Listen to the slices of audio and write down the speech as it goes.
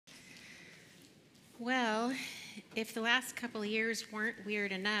Well, if the last couple of years weren't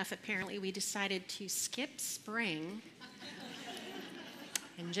weird enough, apparently we decided to skip spring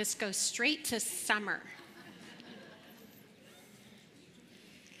and just go straight to summer.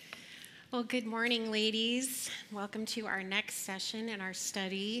 Well, good morning, ladies. Welcome to our next session in our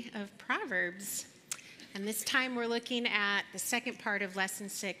study of Proverbs. And this time we're looking at the second part of Lesson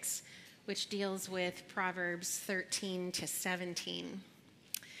 6, which deals with Proverbs 13 to 17.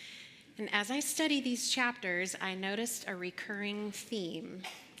 And as I study these chapters, I noticed a recurring theme: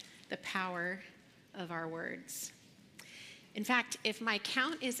 the power of our words. In fact, if my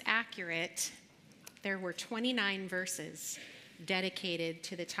count is accurate, there were 29 verses dedicated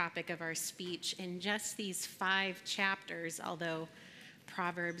to the topic of our speech in just these 5 chapters, although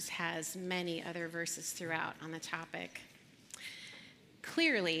Proverbs has many other verses throughout on the topic.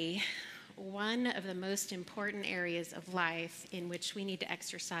 Clearly, one of the most important areas of life in which we need to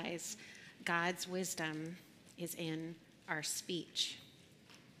exercise God's wisdom is in our speech.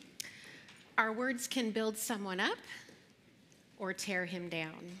 Our words can build someone up or tear him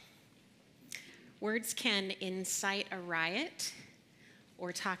down. Words can incite a riot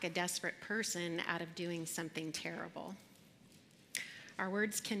or talk a desperate person out of doing something terrible. Our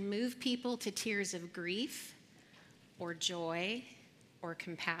words can move people to tears of grief or joy or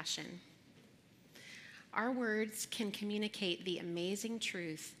compassion. Our words can communicate the amazing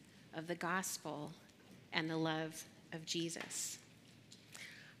truth of the gospel and the love of Jesus.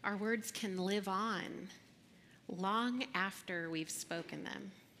 Our words can live on long after we've spoken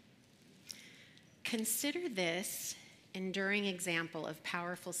them. Consider this enduring example of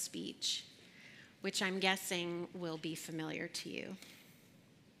powerful speech, which I'm guessing will be familiar to you.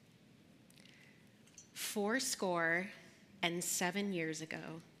 77 years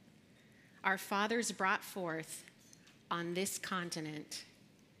ago, our fathers brought forth on this continent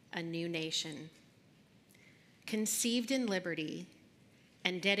a new nation, conceived in liberty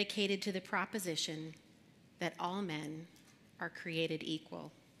and dedicated to the proposition that all men are created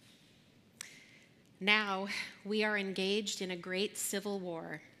equal. Now we are engaged in a great civil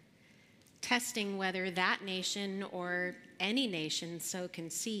war, testing whether that nation or any nation so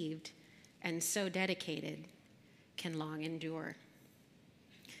conceived and so dedicated can long endure.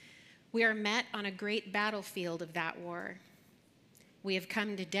 We are met on a great battlefield of that war. We have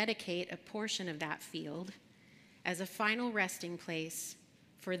come to dedicate a portion of that field as a final resting place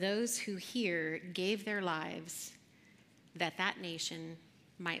for those who here gave their lives that that nation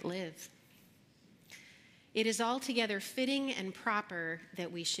might live. It is altogether fitting and proper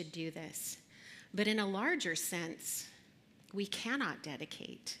that we should do this, but in a larger sense, we cannot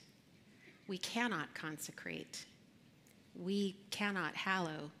dedicate, we cannot consecrate, we cannot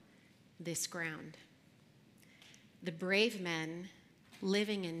hallow this ground. The brave men,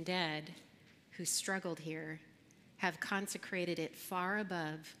 living and dead, who struggled here have consecrated it far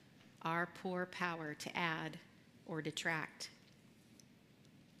above our poor power to add or detract.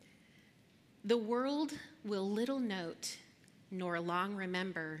 The world will little note nor long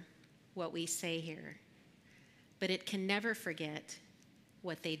remember what we say here, but it can never forget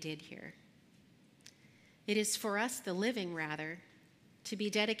what they did here. It is for us, the living, rather, to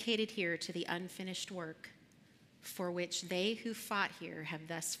be dedicated here to the unfinished work for which they who fought here have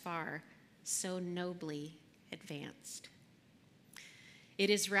thus far so nobly advanced.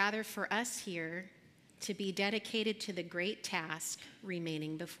 It is rather for us here to be dedicated to the great task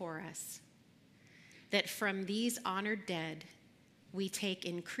remaining before us, that from these honored dead we take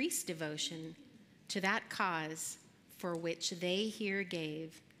increased devotion to that cause for which they here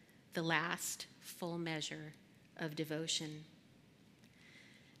gave the last full measure of devotion.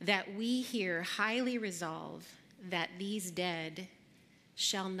 That we here highly resolve that these dead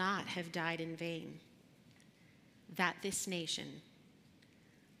shall not have died in vain, that this nation,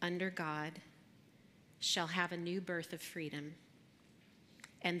 under God, shall have a new birth of freedom,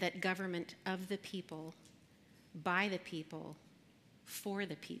 and that government of the people, by the people, for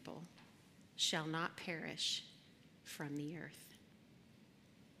the people, shall not perish from the earth.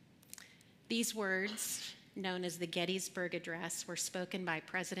 These words, known as the Gettysburg Address, were spoken by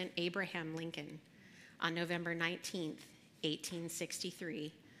President Abraham Lincoln on November 19,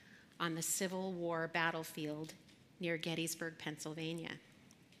 1863, on the Civil War battlefield near Gettysburg, Pennsylvania.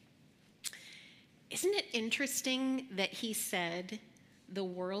 Isn't it interesting that he said, "The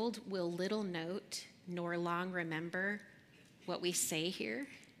world will little note nor long remember what we say here"?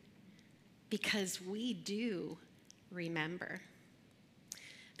 Because we do remember.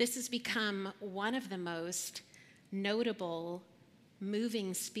 This has become one of the most notable,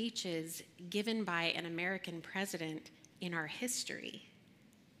 moving speeches given by an American president in our history.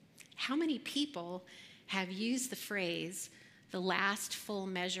 How many people have used the phrase, the last full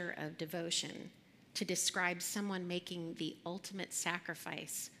measure of devotion, to describe someone making the ultimate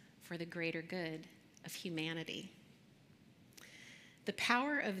sacrifice for the greater good of humanity? The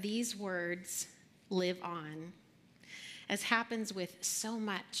power of these words live on, as happens with so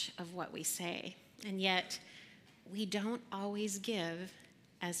much of what we say, and yet we don't always give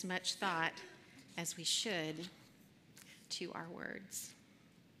as much thought as we should to our words.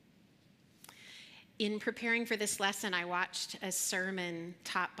 In preparing for this lesson, I watched a sermon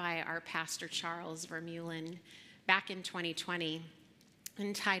taught by our pastor, Charles Vermeulen, back in 2020,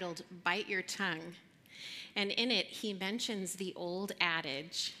 entitled "Bite Your Tongue." And in it, he mentions the old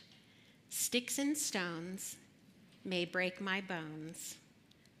adage, "Sticks and stones may break my bones,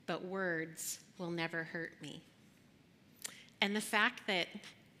 but words will never hurt me." And the fact that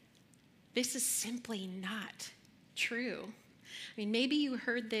this is simply not true. I mean, maybe you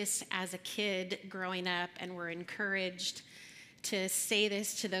heard this as a kid growing up and were encouraged to say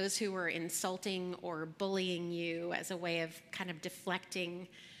this to those who were insulting or bullying you as a way of kind of deflecting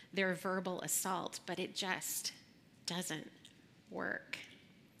their verbal assault, but it just doesn't work.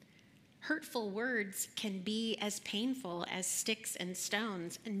 Hurtful words can be as painful as sticks and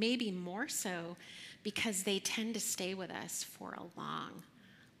stones, and maybe more so because they tend to stay with us for a long,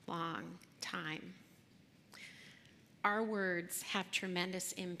 long time. Our words have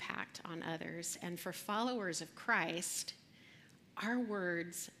tremendous impact on others, and for followers of Christ, our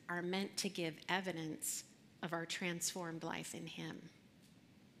words are meant to give evidence of our transformed life in Him.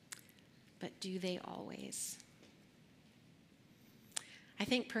 But do they always? I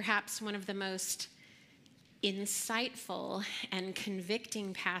think perhaps one of the most insightful and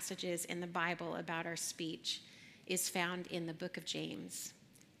convicting passages in the Bible about our speech is found in the book of James,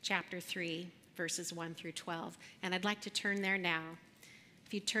 chapter 3, verses 1 through 12. And I'd like to turn there now.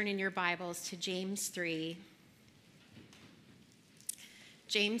 If you turn in your Bibles to James 3,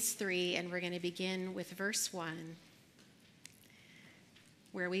 and we're going to begin with verse 1,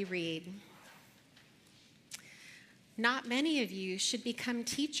 where we read, "Not many of you should become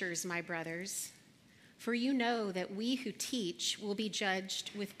teachers, my brothers, for you know that we who teach will be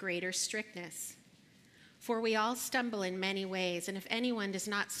judged with greater strictness. For we all stumble in many ways, and if anyone does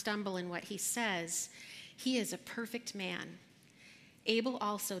not stumble in what he says, he is a perfect man, able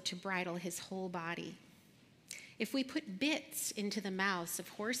also to bridle his whole body. If we put bits into the mouths of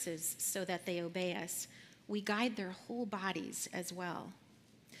horses so that they obey us, we guide their whole bodies as well.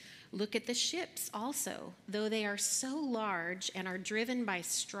 Look at the ships also. Though they are so large and are driven by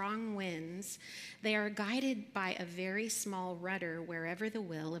strong winds, they are guided by a very small rudder wherever the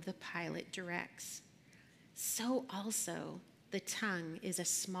will of the pilot directs. So also the tongue is a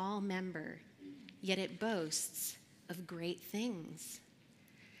small member, yet it boasts of great things.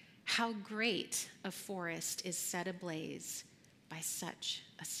 How great a forest is set ablaze by such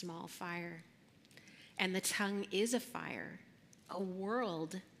a small fire. And the tongue is a fire, a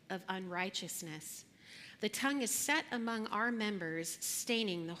world of unrighteousness. The tongue is set among our members,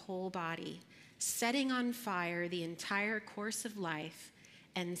 staining the whole body, setting on fire the entire course of life,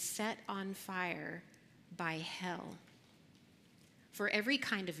 and set on fire by hell. For every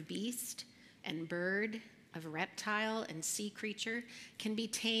kind of beast and bird, of reptile and sea creature can be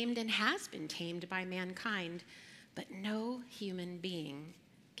tamed and has been tamed by mankind, but no human being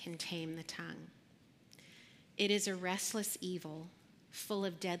can tame the tongue. It is a restless evil, full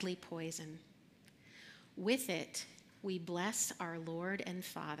of deadly poison. With it, we bless our Lord and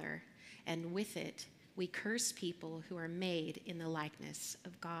Father, and with it, we curse people who are made in the likeness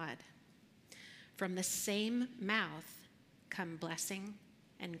of God. From the same mouth come blessing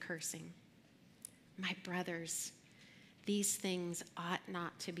and cursing. My brothers, these things ought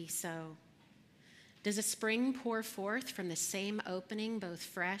not to be so. Does a spring pour forth from the same opening both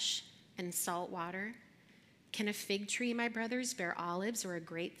fresh and salt water? Can a fig tree, my brothers, bear olives, or a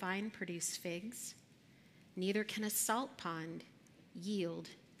grapevine produce figs? Neither can a salt pond yield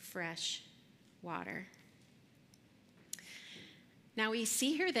fresh water." Now we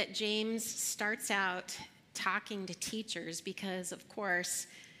see here that James starts out talking to teachers because, of course,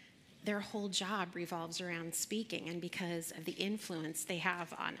 their whole job revolves around speaking, and because of the influence they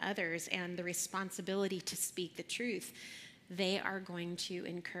have on others and the responsibility to speak the truth, they are going to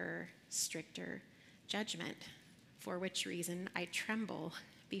incur stricter judgment, for which reason I tremble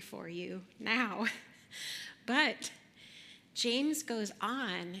before you now. But James goes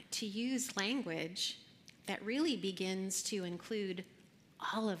on to use language that really begins to include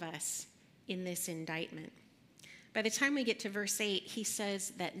all of us in this indictment. By the time we get to verse 8, he says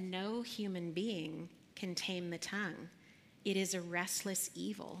that no human being can tame the tongue. It is a restless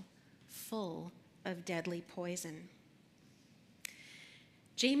evil, full of deadly poison.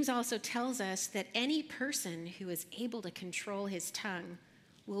 James also tells us that any person who is able to control his tongue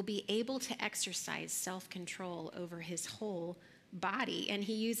will be able to exercise self-control over his whole body. And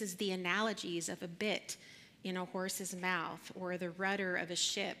he uses the analogies of a bit in a horse's mouth or the rudder of a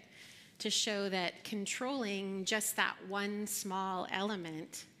ship to show that controlling just that one small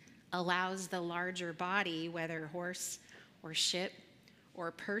element allows the larger body, whether horse or ship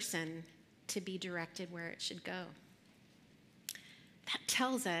or person, to be directed where it should go. That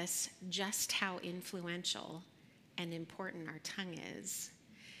tells us just how influential and important our tongue is,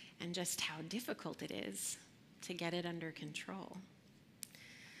 and just how difficult it is to get it under control.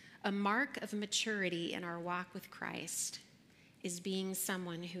 A mark of maturity in our walk with Christ is being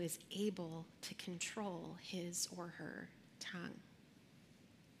someone who is able to control his or her tongue.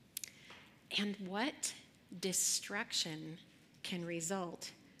 And what destruction can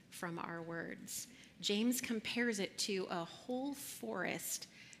result from our words? James compares it to a whole forest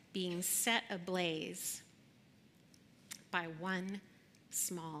being set ablaze by one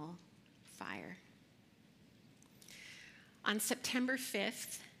small fire. On September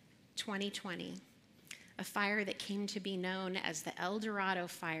 5th, 2020, a fire that came to be known as the El Dorado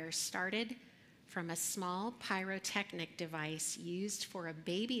Fire started from a small pyrotechnic device used for a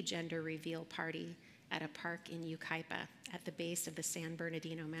baby gender reveal party at a park in Yucaipa at the base of the San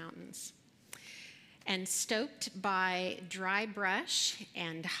Bernardino Mountains. And stoked by dry brush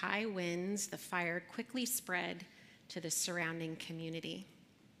and high winds, the fire quickly spread to the surrounding community.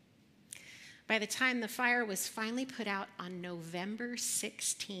 By the time the fire was finally put out on November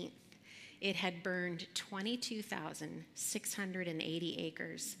 16th, it had burned 22,680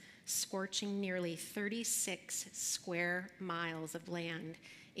 acres, scorching nearly 36 square miles of land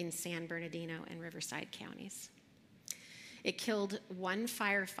in San Bernardino and Riverside counties. It killed one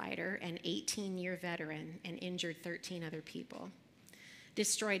firefighter, an 18-year veteran, and injured 13 other people,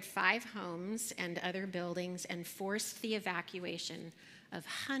 destroyed 5 homes and other buildings, and forced the evacuation of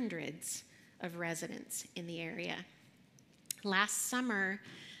hundreds of residents in the area. Last summer,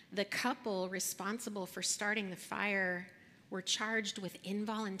 the couple responsible for starting the fire were charged with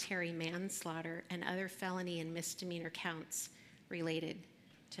involuntary manslaughter and other felony and misdemeanor counts related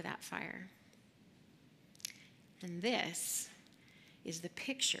to that fire. And this is the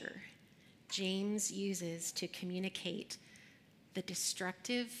picture James uses to communicate the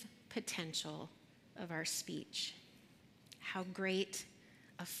destructive potential of our speech. How great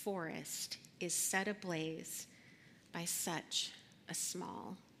a forest is set ablaze by such a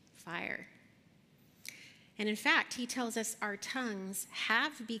small fire. And in fact, he tells us our tongues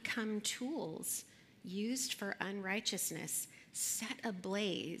have become tools used for unrighteousness, set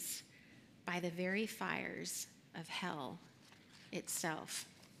ablaze by the very fires of hell itself.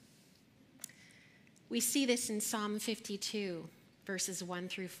 We see this in Psalm 52, verses 1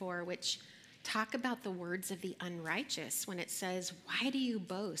 through 4, which talk about the words of the unrighteous when it says, "Why do you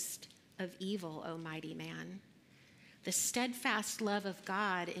boast of evil, O mighty man? The steadfast love of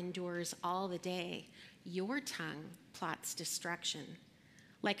God endures all the day. Your tongue plots destruction.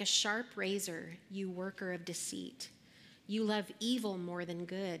 Like a sharp razor, you worker of deceit. You love evil more than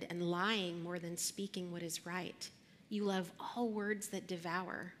good, and lying more than speaking what is right. You love all words that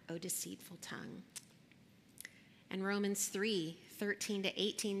devour, O deceitful tongue." And Romans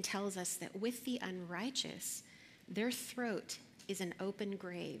 3:13-18 tells us that with the unrighteous, their throat is an open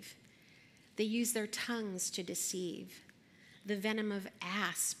grave. They use their tongues to deceive. The venom of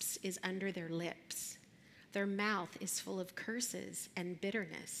asps is under their lips. Their mouth is full of curses and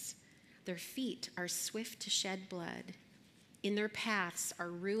bitterness. Their feet are swift to shed blood. In their paths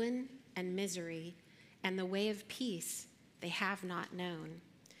are ruin and misery, and the way of peace they have not known.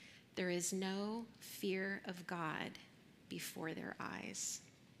 There is no fear of God before their eyes.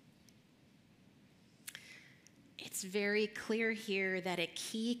 It's very clear here that a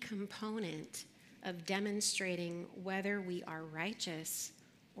key component of demonstrating whether we are righteous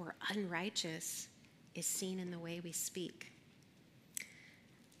or unrighteous is seen in the way we speak.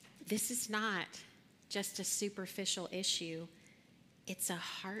 This is not just a superficial issue, it's a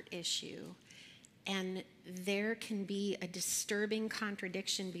heart issue. And there can be a disturbing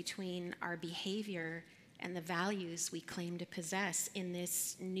contradiction between our behavior and the values we claim to possess in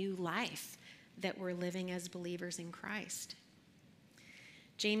this new life that we're living as believers in Christ.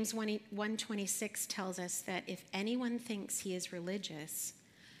 James 1:26 tells us that if anyone thinks he is religious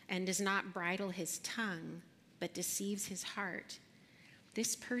and does not bridle his tongue but deceives his heart,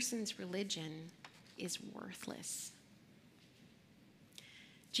 this person's religion is worthless.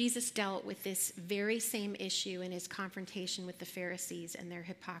 Jesus dealt with this very same issue in his confrontation with the Pharisees and their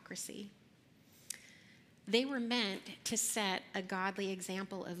hypocrisy. They were meant to set a godly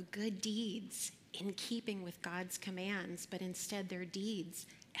example of good deeds in keeping with God's commands, but instead their deeds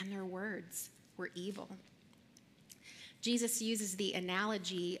and their words were evil. Jesus uses the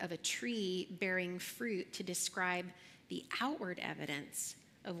analogy of a tree bearing fruit to describe the outward evidence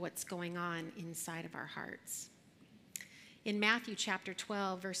of what's going on inside of our hearts. In Matthew chapter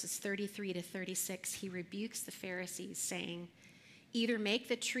 12, verses 33 to 36, he rebukes the Pharisees, saying, "Either make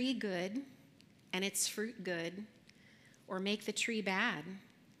the tree good and its fruit good, or make the tree bad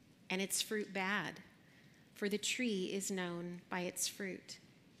and its fruit bad, for the tree is known by its fruit.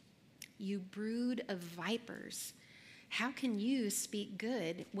 You brood of vipers, how can you speak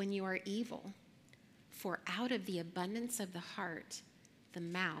good when you are evil? For out of the abundance of the heart, the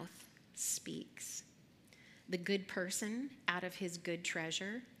mouth speaks. The good person out of his good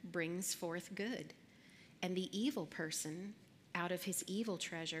treasure brings forth good, and the evil person out of his evil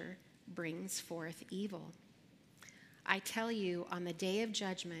treasure brings forth evil. I tell you, on the day of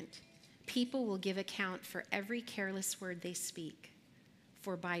judgment, people will give account for every careless word they speak.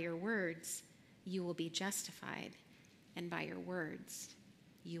 For by your words you will be justified, and by your words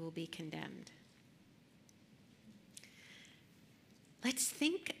you will be condemned." Let's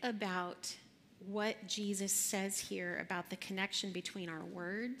think about what Jesus says here about the connection between our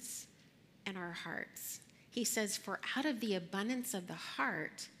words and our hearts. He says, "For out of the abundance of the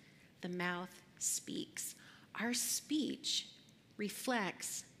heart, the mouth speaks." Our speech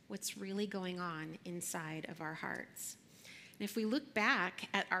reflects what's really going on inside of our hearts. And if we look back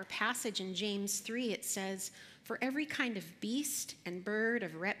at our passage in James 3, it says, "For every kind of beast and bird,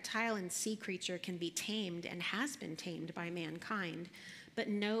 of reptile and sea creature can be tamed and has been tamed by mankind, but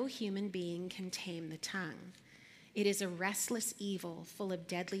no human being can tame the tongue. It is a restless evil full of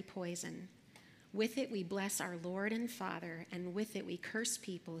deadly poison. With it we bless our Lord and Father, and with it we curse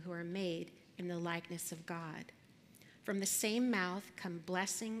people who are made in the likeness of God. From the same mouth come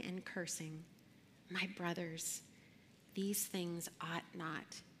blessing and cursing. My brothers, these things ought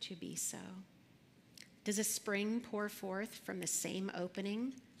not to be so. Does a spring pour forth from the same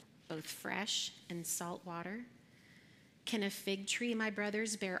opening, both fresh and salt water? Can a fig tree, my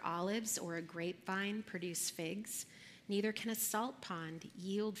brothers, bear olives, or a grapevine produce figs? Neither can a salt pond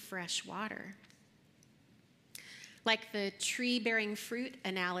yield fresh water." Like the tree-bearing fruit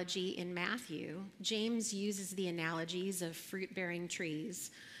analogy in Matthew, James uses the analogies of fruit-bearing trees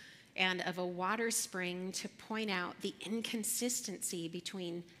and of a water spring to point out the inconsistency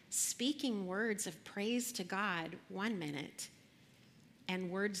between speaking words of praise to God one minute and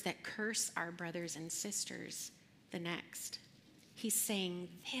words that curse our brothers and sisters the next. He's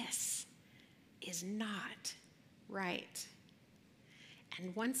saying this is not right.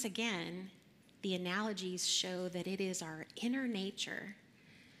 And once again, the analogies show that it is our inner nature,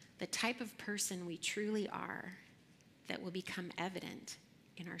 the type of person we truly are, that will become evident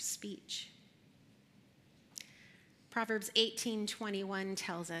in our speech. Proverbs 18:21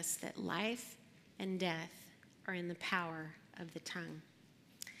 tells us that life and death are in the power of the tongue.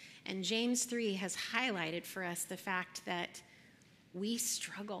 And James 3 has highlighted for us the fact that we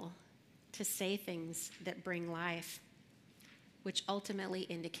struggle to say things that bring life, which ultimately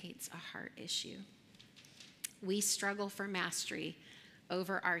indicates a heart issue. We struggle for mastery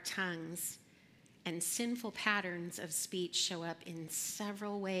over our tongues, and sinful patterns of speech show up in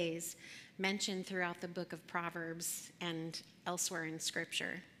several ways mentioned throughout the book of Proverbs and elsewhere in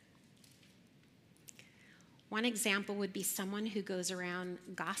Scripture. One example would be someone who goes around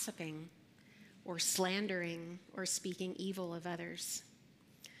gossiping or slandering or speaking evil of others.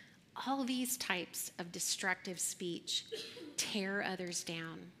 All these types of destructive speech tear others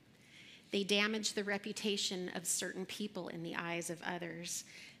down. They damage the reputation of certain people in the eyes of others.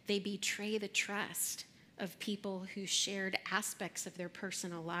 They betray the trust of people who shared aspects of their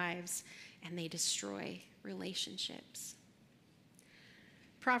personal lives, and they destroy relationships.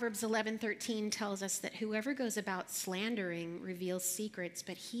 Proverbs 11:13 tells us that whoever goes about slandering reveals secrets,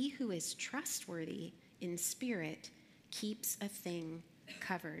 but he who is trustworthy in spirit keeps a thing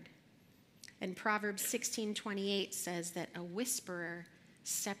covered. And Proverbs 16:28 says that a whisperer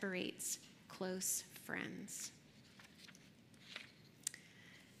separates close friends.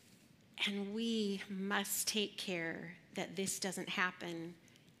 And we must take care that this doesn't happen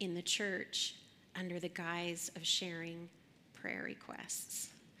in the church under the guise of sharing prayer requests.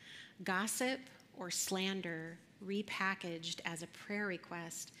 Gossip or slander repackaged as a prayer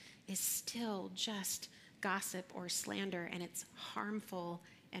request is still just gossip or slander, and it's harmful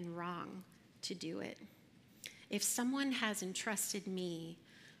and wrong to do it. If someone has entrusted me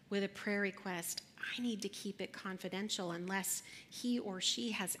with a prayer request, I need to keep it confidential unless he or she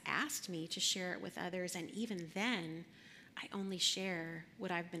has asked me to share it with others, and even then, I only share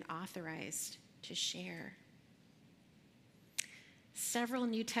what I've been authorized to share. Several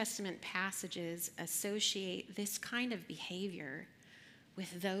New Testament passages associate this kind of behavior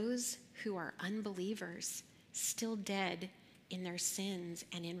with those who are unbelievers, still dead in their sins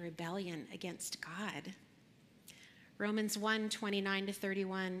and in rebellion against God. Romans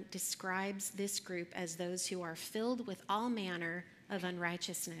 1:29-31 describes this group as those who are filled with all manner of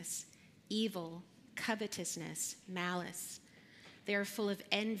unrighteousness, evil, covetousness, malice. They are full of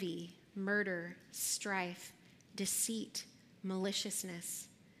envy, murder, strife, deceit, maliciousness.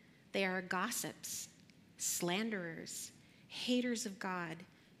 They are gossips, slanderers, haters of God,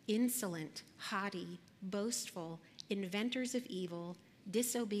 insolent, haughty, boastful, inventors of evil,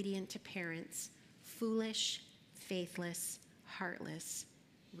 disobedient to parents, foolish, faithless, heartless,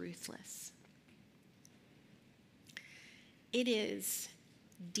 ruthless. It is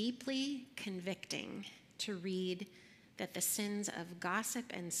deeply convicting to read that the sins of gossip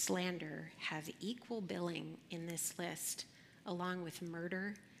and slander have equal billing in this list, along with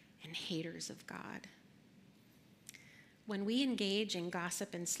murder and haters of God. When we engage in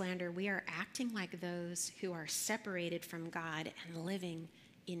gossip and slander, we are acting like those who are separated from God and living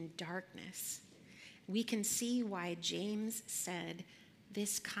in darkness. We can see why James said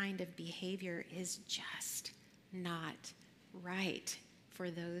this kind of behavior is just not right for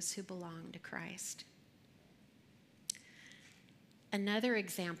those who belong to Christ. Another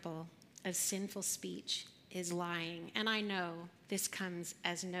example of sinful speech is lying. And I know this comes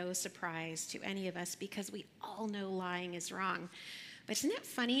as no surprise to any of us because we all know lying is wrong. But isn't it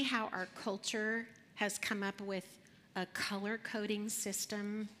funny how our culture has come up with a color coding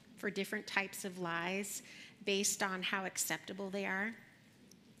system for different types of lies based on how acceptable they are?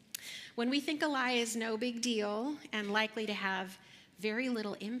 When we think a lie is no big deal and likely to have very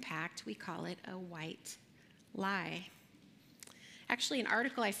little impact, we call it a white lie. Actually, an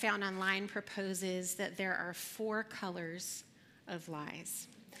article I found online proposes that there are 4 colors of lies.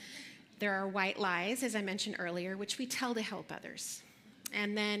 There are white lies, as I mentioned earlier, which we tell to help others.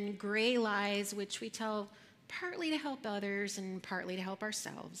 And then gray lies, which we tell partly to help others and partly to help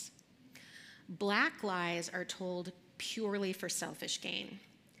ourselves. Black lies are told purely for selfish gain.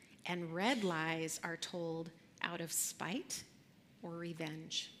 And red lies are told out of spite or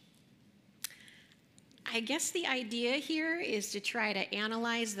revenge. I guess the idea here is to try to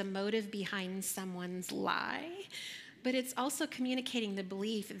analyze the motive behind someone's lie, but it's also communicating the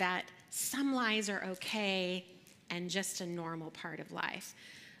belief that some lies are okay and just a normal part of life.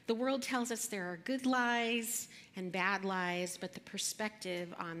 The world tells us there are good lies and bad lies, but the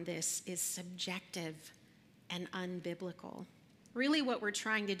perspective on this is subjective and unbiblical. Really, what we're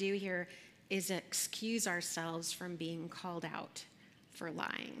trying to do here is excuse ourselves from being called out for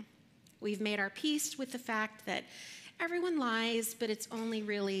lying. We've made our peace with the fact that everyone lies, but it's only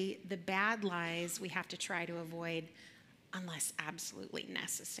really the bad lies we have to try to avoid unless absolutely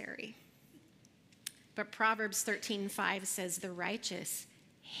necessary. But Proverbs 13:5 says, "The righteous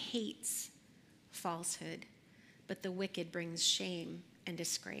hates falsehood, but the wicked brings shame and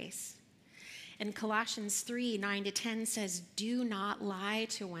disgrace." And Colossians 3:9-10 says, "Do not lie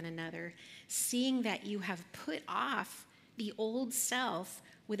to one another, seeing that you have put off the old self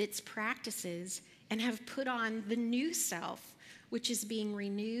with its practices and have put on the new self, which is being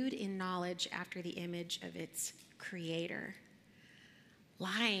renewed in knowledge after the image of its creator."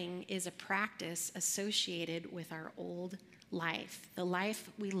 Lying is a practice associated with our old life, the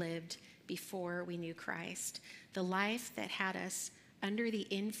life we lived before we knew Christ, the life that had us under the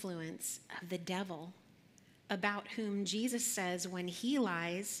influence of the devil, about whom Jesus says when he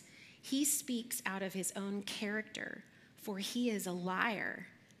lies, he speaks out of his own character, for he is a liar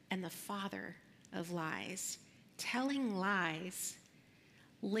and the father of lies. Telling lies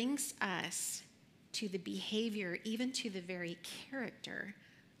links us to the behavior, even to the very character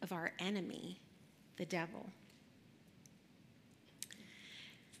of our enemy, the devil.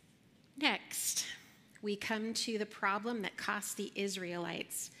 Next, we come to the problem that cost the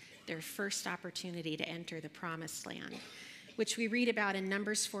Israelites their first opportunity to enter the promised land, which we read about in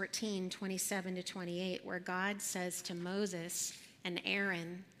Numbers 14:27-28, where God says to Moses and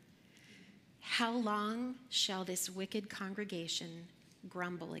Aaron, "How long shall this wicked congregation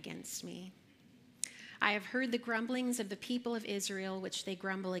grumble against me? I have heard the grumblings of the people of Israel, which they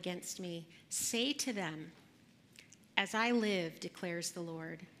grumble against me. Say to them, 'As I live, declares the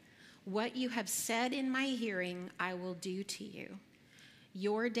Lord, what you have said in my hearing I will do to you.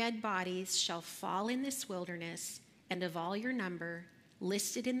 Your dead bodies shall fall in this wilderness, and of all your number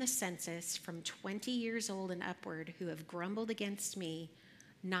listed in the census from 20 years old and upward who have grumbled against me,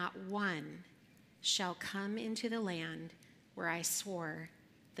 not one shall come into the land where I swore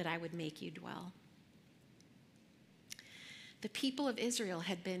that I would make you dwell." The people of Israel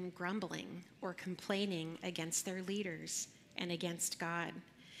had been grumbling or complaining against their leaders and against God.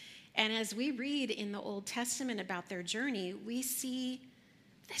 And as we read in the Old Testament about their journey, we see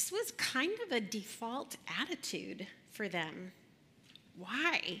this was kind of a default attitude for them.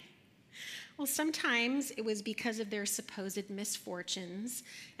 Why? Well, sometimes it was because of their supposed misfortunes,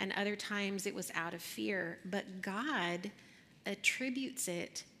 and other times it was out of fear. But God attributes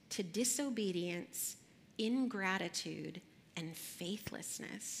it to disobedience, ingratitude, and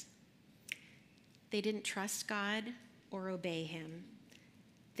faithlessness. They didn't trust God or obey him.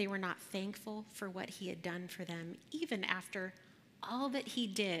 They were not thankful for what he had done for them, even after all that he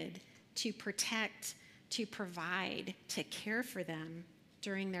did to protect, to provide, to care for them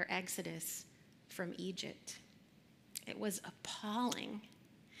during their exodus from Egypt. It was appalling.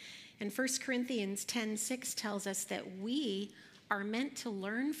 And 1 Corinthians 10:6 tells us that we are meant to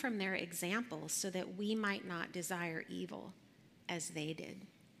learn from their example so that we might not desire evil as they did.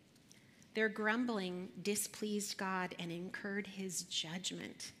 Their grumbling displeased God and incurred his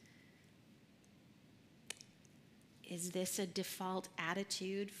judgment. Is this a default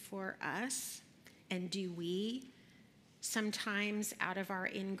attitude for us? And do we sometimes, out of our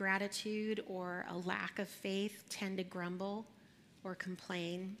ingratitude or a lack of faith, tend to grumble or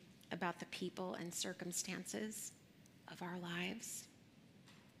complain about the people and circumstances of our lives?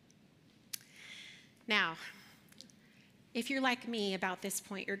 Now, if you're like me about this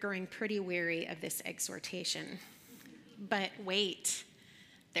point, you're growing pretty weary of this exhortation. But wait,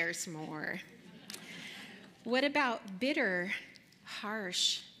 there's more. What about bitter,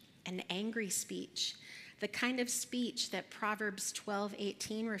 harsh, and angry speech? The kind of speech that Proverbs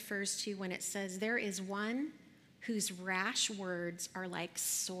 12:18 refers to when it says, "There is one whose rash words are like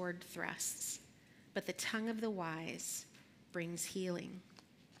sword thrusts, but the tongue of the wise brings healing."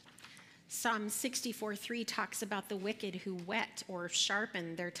 Psalm 64:3 talks about the wicked who whet or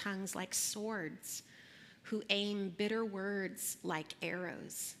sharpen their tongues like swords, who aim bitter words like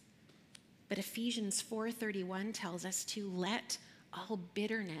arrows. But Ephesians 4:31 tells us to let all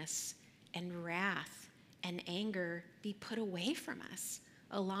bitterness and wrath and anger be put away from us,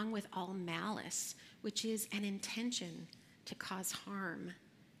 along with all malice, which is an intention to cause harm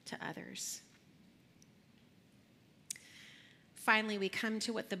to others. Finally, we come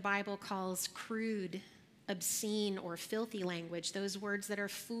to what the Bible calls crude, obscene, or filthy language, those words that are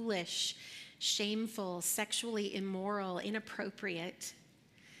foolish, shameful, sexually immoral, inappropriate.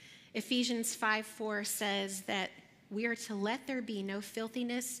 Ephesians 5:4 says that we are to let there be no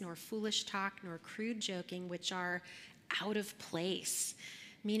filthiness, nor foolish talk, nor crude joking, which are out of place,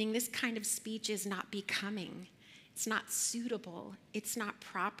 meaning this kind of speech is not becoming, it's not suitable, it's not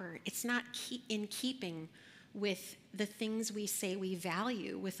proper, it's not in keeping with the things we say we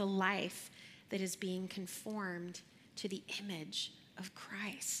value, with a life that is being conformed to the image of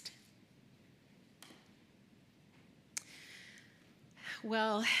Christ.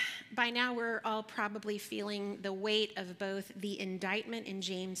 Well, by now we're all probably feeling the weight of both the indictment in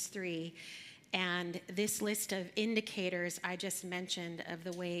James 3 and this list of indicators I just mentioned of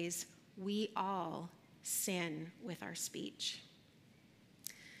the ways we all sin with our speech.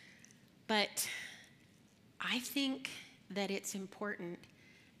 But I think that it's important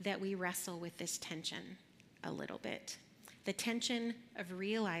that we wrestle with this tension a little bit. The tension of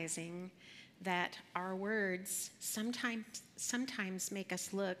realizing that our words sometimes make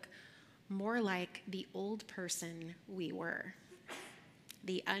us look more like the old person we were,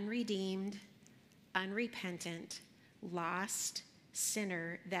 the unredeemed, unrepentant, lost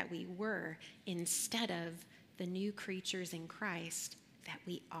sinner that we were, instead of the new creatures in Christ that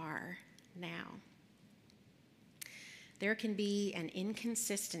we are now. There can be an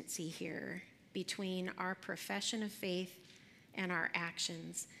inconsistency here between our profession of faith and our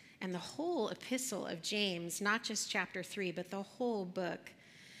actions. And the whole epistle of James, not just chapter 3, but the whole book,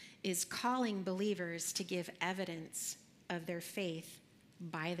 is calling believers to give evidence of their faith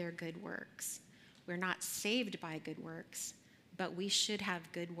by their good works. We're not saved by good works, but we should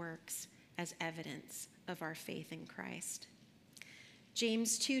have good works as evidence of our faith in Christ.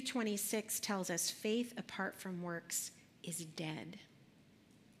 James 2:26 tells us faith apart from works is dead.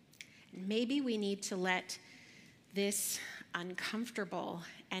 Maybe we need to let this uncomfortable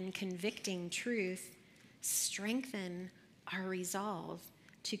and convicting truth strengthen our resolve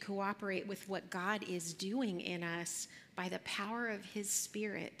to cooperate with what God is doing in us by the power of his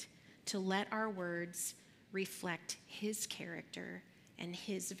Spirit, to let our words reflect his character and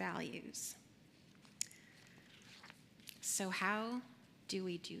his values. So how do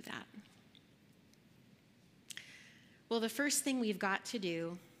we do that? Well, the first thing we've got to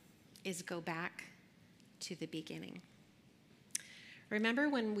do is go back to the beginning. Remember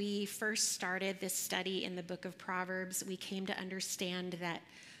when we first started this study in the book of Proverbs, we came to understand that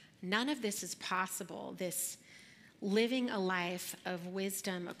none of this is possible, this living a life of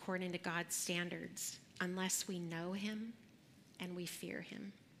wisdom according to God's standards, unless we know him and we fear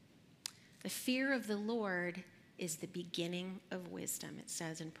him. The fear of the Lord is the beginning of wisdom, it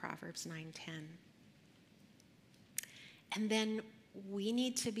says in Proverbs 9:10. And then we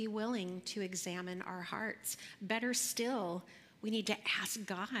need to be willing to examine our hearts. Better still, we need to ask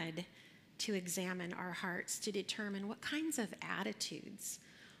God to examine our hearts to determine what kinds of attitudes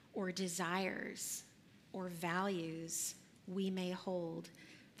or desires or values we may hold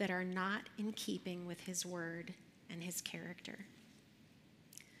that are not in keeping with his word and his character.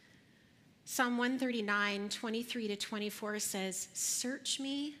 Psalm 139, 23-24 says, "Search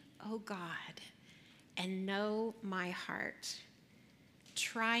me, O God, and know my heart.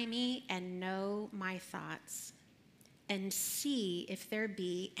 Try me and know my thoughts, and see if there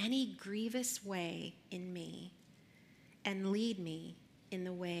be any grievous way in me, and lead me in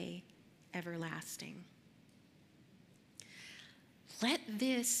the way everlasting." Let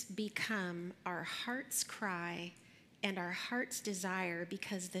this become our heart's cry and our heart's desire,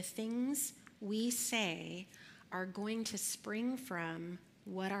 because the things we say are going to spring from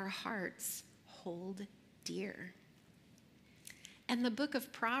what our hearts hold dear. And the book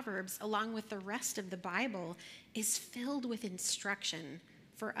of Proverbs, along with the rest of the Bible, is filled with instruction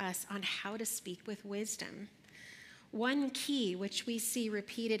for us on how to speak with wisdom. One key, which we see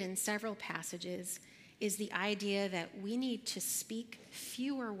repeated in several passages, is the idea that we need to speak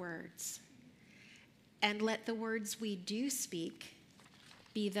fewer words, and let the words we do speak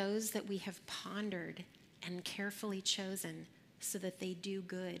be those that we have pondered and carefully chosen so that they do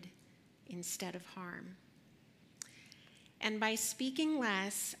good instead of harm. And by speaking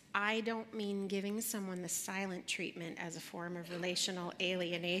less, I don't mean giving someone the silent treatment as a form of relational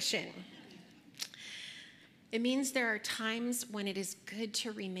alienation. It means there are times when it is good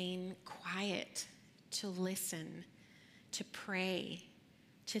to remain quiet, to listen, to pray,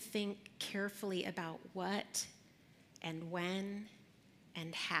 to think carefully about what and when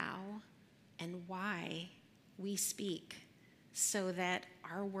and how and why we speak, so that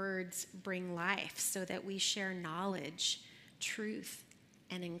our words bring life, so that we share knowledge, truth,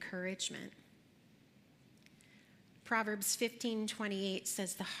 and encouragement. Proverbs 15:28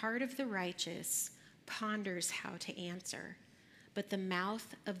 says, "The heart of the righteous ponders how to answer, but the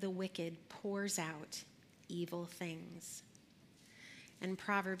mouth of the wicked pours out evil things." And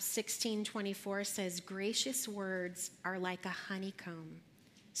Proverbs 16:24 says, "Gracious words are like a honeycomb,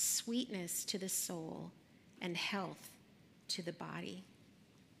 sweetness to the soul and health to the body."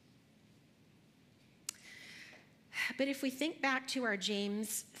 But if we think back to our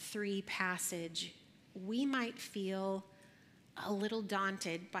James 3 passage, we might feel a little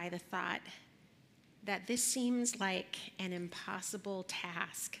daunted by the thought that this seems like an impossible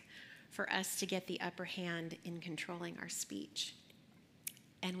task for us to get the upper hand in controlling our speech.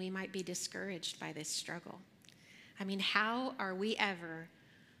 And we might be discouraged by this struggle. I mean, how are we ever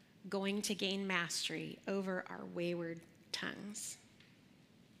going to gain mastery over our wayward tongues?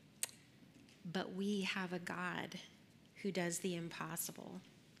 But we have a God who does the impossible,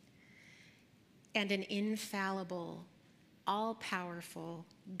 and an infallible, all-powerful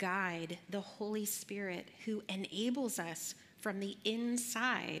guide, the Holy Spirit, who enables us from the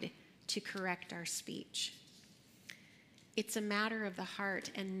inside to correct our speech. It's a matter of the heart,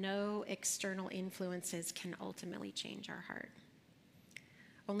 and no external influences can ultimately change our heart.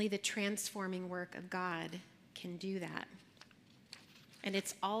 Only the transforming work of God can do that. And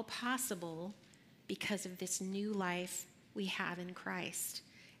it's all possible because of this new life we have in Christ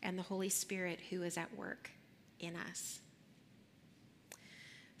and the Holy Spirit who is at work in us.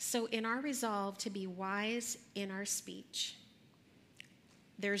 So in our resolve to be wise in our speech,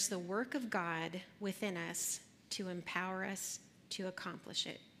 there's the work of God within us to empower us to accomplish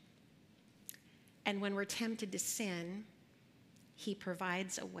it. And when we're tempted to sin, he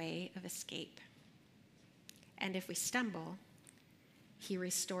provides a way of escape. And if we stumble, he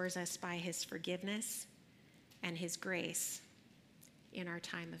restores us by his forgiveness and his grace in our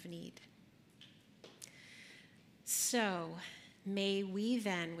time of need. So may we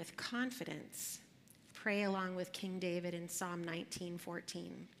then, with confidence, pray along with King David in Psalm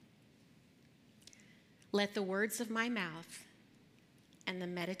 19:14. "Let the words of my mouth and the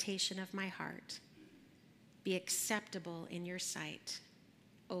meditation of my heart be acceptable in your sight,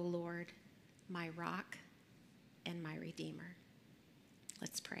 O Lord, my rock and my redeemer.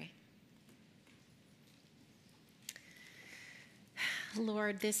 Let's pray.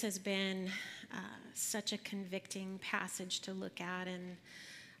 Lord, this has been such a convicting passage to look at. And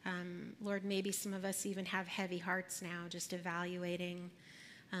Lord, maybe some of us even have heavy hearts now, just evaluating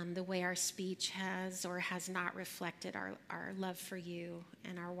the way our speech has or has not reflected our love for you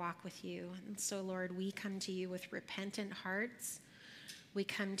and our walk with you. And so, Lord, we come to you with repentant hearts. We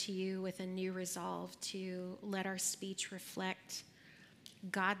come to you with a new resolve to let our speech reflect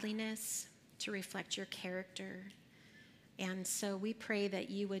godliness, to reflect your character. And so we pray that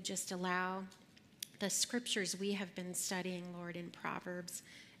you would just allow the scriptures we have been studying, Lord, in Proverbs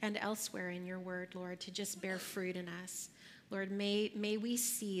and elsewhere in your word, Lord, to just bear fruit in us. Lord, may we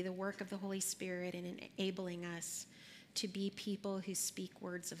see the work of the Holy Spirit in enabling us to be people who speak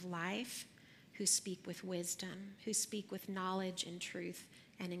words of life, who speak with wisdom, who speak with knowledge and truth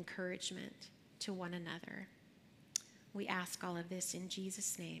and encouragement to one another. We ask all of this in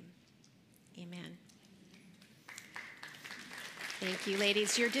Jesus' name. Amen. Thank you,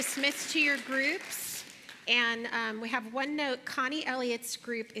 ladies. You're dismissed to your groups. And we have one note. Connie Elliott's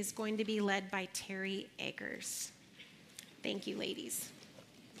group is going to be led by Terry Eggers. Thank you, ladies.